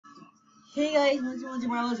Hey guys, Mr.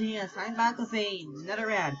 Marlos here. I'm back with another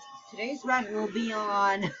rant. Today's rant will be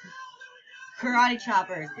on karate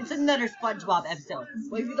choppers. It's another SpongeBob episode.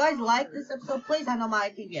 Well, if you guys like this episode, please handle my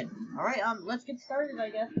opinion. Alright, let's get started, I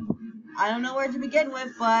guess. I don't know where to begin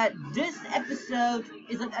with, but this episode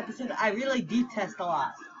is an episode I really detest a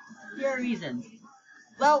lot. Here are reasons.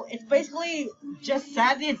 Well, it's basically just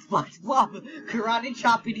Sandy and SpongeBob karate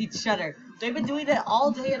chopping each other. They've been doing that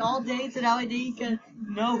all day and all day, so now you can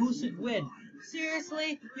know who should win.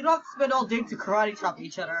 Seriously, you don't have to spend all day to karate chop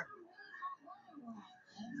each other.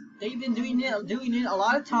 They've been doing it a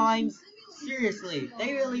lot of times. Seriously,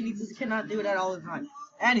 they really cannot do that all the time.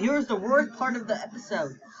 And here's the worst part of the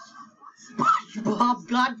episode: SpongeBob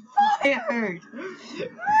got fired.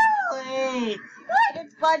 Really? Why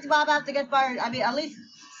did SpongeBob have to get fired? I mean, at least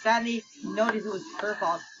Sandy noticed it was her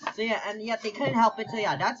fault. So yeah, and yet they couldn't help it. So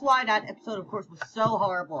yeah, that's why that episode, of course, was so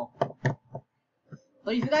horrible.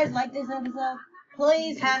 But if you guys like this episode,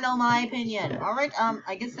 please handle my opinion. Alright,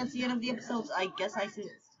 I guess that's the end of the episode. I guess I should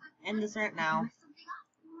end this right now.